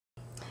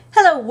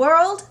Hello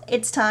world,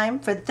 it's time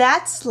for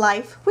That's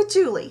Life with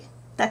Julie.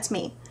 That's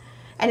me.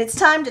 And it's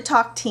time to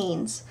talk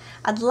teens.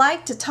 I'd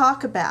like to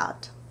talk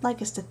about,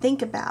 like us to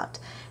think about,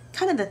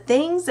 kind of the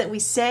things that we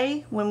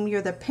say when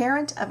you're the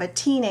parent of a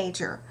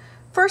teenager.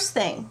 First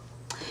thing,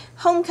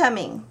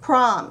 homecoming,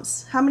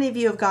 proms. How many of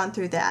you have gone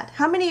through that?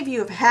 How many of you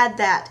have had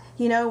that,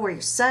 you know, where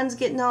your son's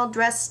getting all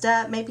dressed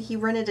up, maybe he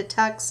rented a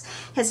tux,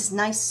 has his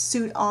nice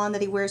suit on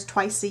that he wears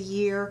twice a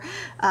year,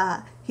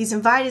 he's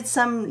invited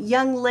some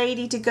young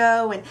lady to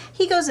go and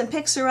he goes and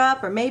picks her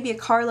up, or maybe a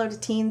carload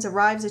of teens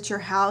arrives at your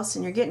house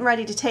and you're getting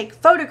ready to take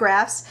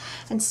photographs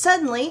and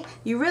suddenly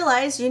you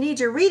realize you need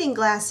your reading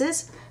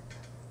glasses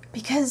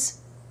because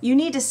you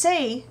need to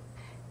say,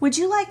 would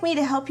you like me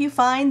to help you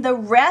find the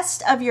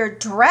rest of your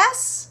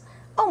dress?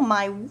 Oh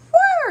my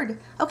word!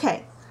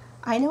 Okay,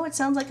 I know it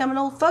sounds like I'm an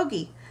old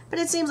fogey, but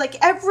it seems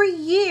like every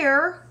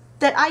year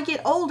that I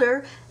get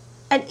older,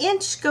 an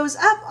inch goes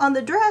up on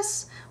the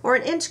dress or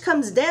an inch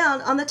comes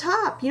down on the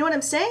top. You know what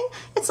I'm saying?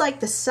 It's like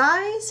the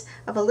size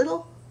of a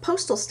little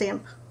postal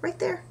stamp right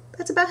there.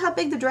 That's about how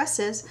big the dress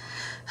is.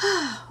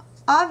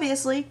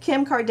 Obviously,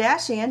 Kim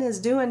Kardashian is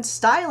doing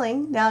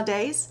styling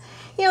nowadays.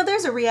 You know,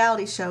 there's a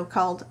reality show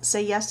called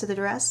Say Yes to the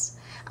Dress.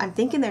 I'm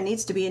thinking there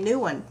needs to be a new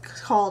one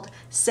called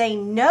Say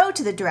No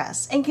to the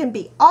Dress, and can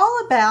be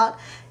all about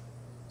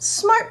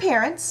smart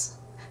parents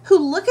who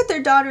look at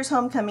their daughter's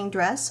homecoming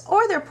dress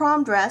or their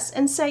prom dress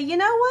and say, you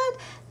know what?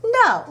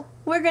 No,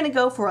 we're going to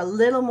go for a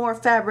little more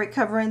fabric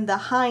covering the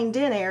hind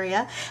end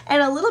area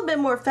and a little bit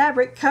more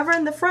fabric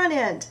covering the front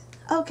end.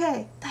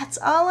 Okay, that's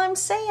all I'm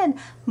saying.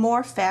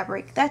 More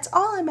fabric. That's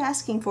all I'm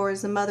asking for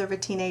as the mother of a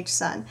teenage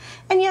son.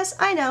 And yes,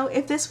 I know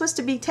if this was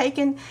to be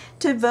taken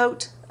to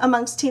vote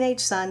amongst teenage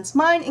sons,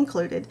 mine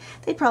included,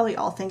 they'd probably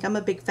all think I'm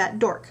a big fat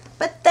dork.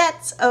 But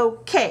that's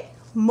okay.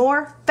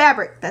 More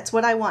fabric. That's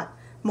what I want.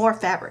 More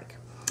fabric.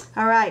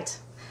 All right.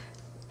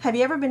 Have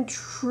you ever been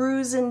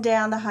cruising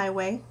down the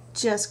highway,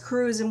 just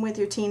cruising with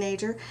your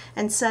teenager,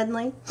 and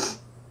suddenly,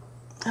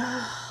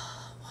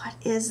 what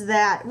is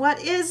that?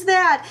 What is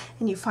that?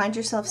 And you find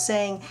yourself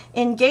saying,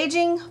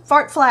 engaging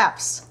fart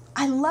flaps.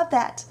 I love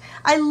that.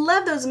 I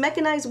love those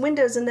mechanized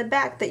windows in the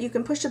back that you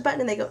can push a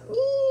button and they go,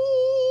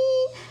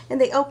 and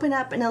they open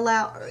up and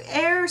allow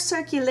air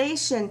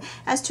circulation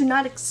as to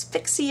not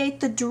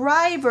asphyxiate the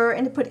driver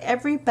and to put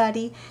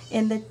everybody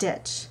in the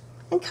ditch.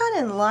 And kind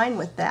of in line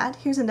with that,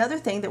 here's another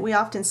thing that we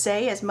often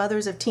say as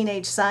mothers of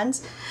teenage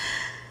sons.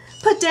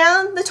 Put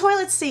down the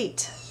toilet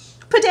seat.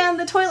 Put down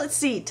the toilet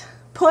seat.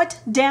 Put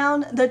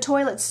down the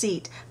toilet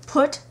seat.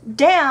 Put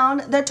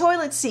down the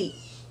toilet seat.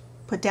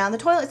 Put down the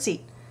toilet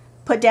seat.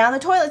 Put down the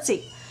toilet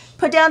seat.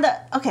 Put down the...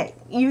 Okay,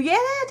 you get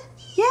it?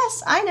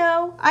 Yes, I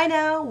know.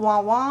 Wah,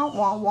 wah,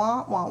 wah,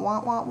 wah, wah,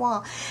 wah, wah,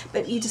 wah.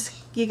 But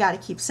you got to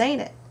keep saying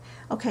it.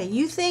 Okay,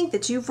 you think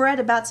that you've read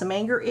about some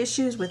anger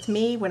issues with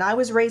me when I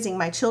was raising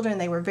my children,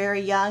 they were very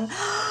young.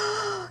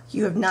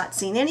 You have not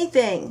seen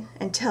anything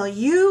until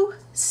you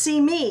see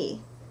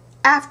me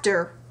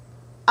after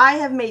I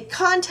have made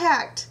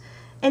contact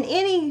in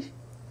any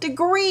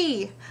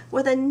degree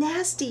with a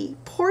nasty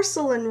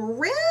porcelain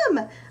rim.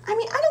 I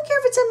mean, I don't care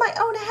if it's in my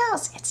own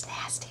house. It's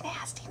nasty,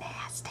 nasty,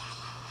 nasty.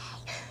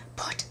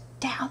 Put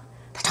down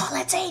the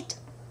toilet seat.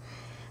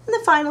 And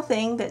the final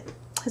thing that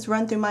has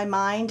run through my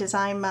mind as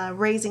I'm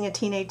raising a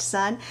teenage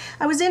son,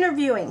 I was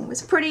interviewing. It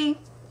was a pretty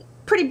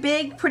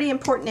big, pretty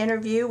important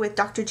interview with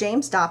Dr.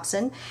 James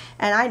Dobson.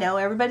 And I know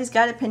everybody's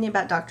got an opinion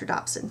about Dr.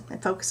 Dobson. I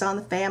focus on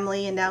the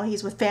family, and now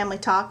he's with Family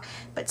Talk.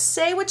 But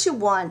say what you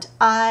want.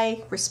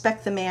 I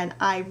respect the man.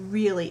 I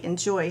really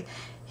enjoy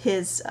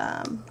his,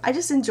 I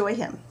just enjoy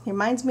him. He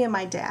reminds me of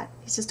my dad.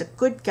 He's just a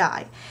good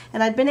guy.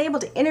 And I'd been able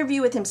to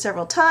interview with him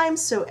several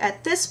times, so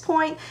at this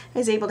point, I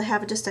was able to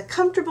have just a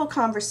comfortable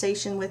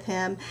conversation with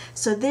him.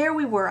 So there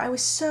we were. I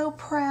was so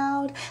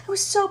proud. I was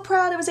so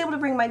proud I was able to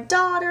bring my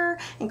daughter,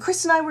 and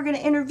Chris and I were going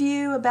to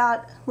interview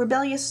about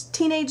rebellious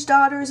teenage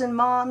daughters and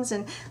moms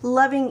and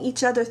loving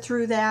each other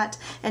through that.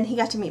 And he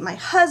got to meet my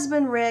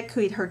husband, Rick,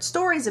 who he'd heard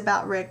stories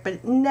about Rick,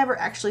 but never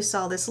actually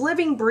saw this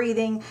living,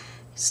 breathing,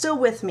 still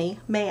with me,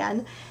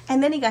 man.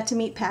 And then he got to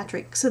meet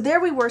Patrick. So there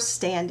we were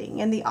standing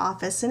in the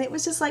office, and it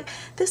was just like,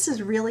 this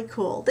is really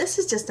cool. This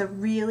is just a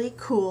really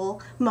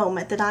cool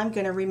moment that I'm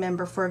going to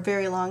remember for a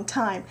very long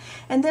time.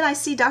 And then I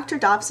see Dr.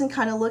 Dobson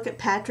kind of look at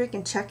Patrick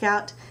and check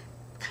out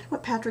kind of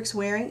what Patrick's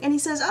wearing. And he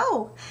says,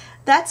 oh,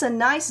 that's a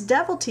nice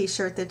devil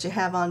t-shirt that you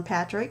have on,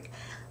 Patrick.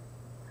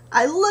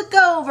 I look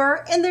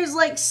over, and there's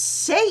like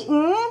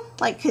Satan,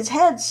 like his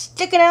head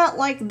sticking out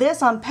like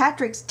this on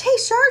Patrick's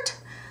t-shirt.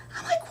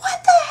 I'm like,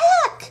 what the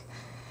heck?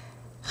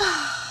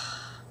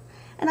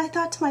 And I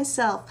thought to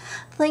myself,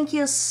 thank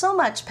you so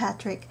much,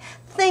 Patrick.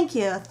 Thank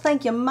you.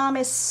 Thank you. Mom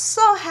is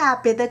so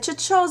happy that you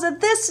chose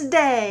this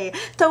day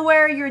to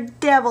wear your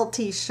devil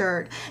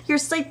t-shirt, your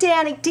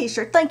satanic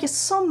t-shirt. Thank you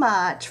so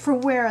much for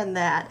wearing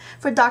that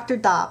for Dr.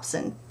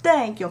 Dobson.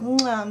 Thank you.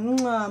 Mwah,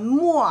 mwah,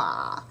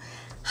 mwah.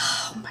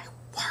 Oh, my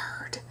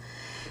word.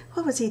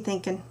 What was he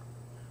thinking?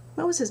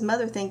 What was his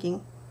mother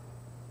thinking?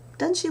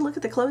 Doesn't she look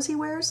at the clothes he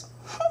wears?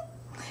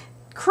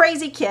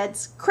 crazy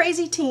kids,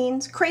 crazy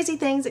teens, crazy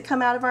things that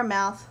come out of our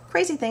mouth,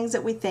 crazy things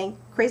that we think,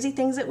 crazy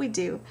things that we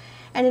do.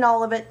 And in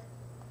all of it,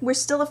 we're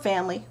still a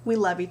family. We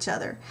love each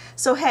other.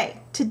 So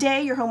hey,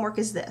 today your homework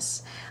is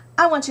this.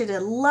 I want you to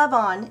love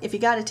on, if you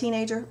got a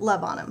teenager,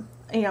 love on them.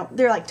 You know,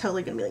 they're like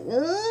totally going to be like,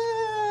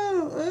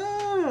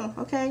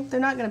 okay? They're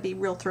not going to be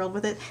real thrilled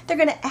with it. They're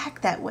going to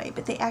act that way,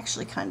 but they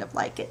actually kind of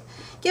like it.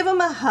 Give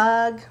them a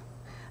hug.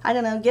 I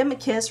don't know, give them a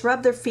kiss,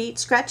 rub their feet,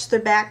 scratch their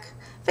back,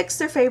 fix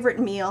their favorite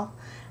meal,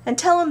 and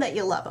tell them that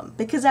you love them,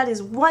 because that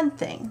is one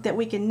thing that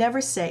we can never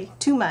say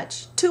too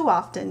much, too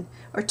often,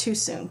 or too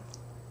soon.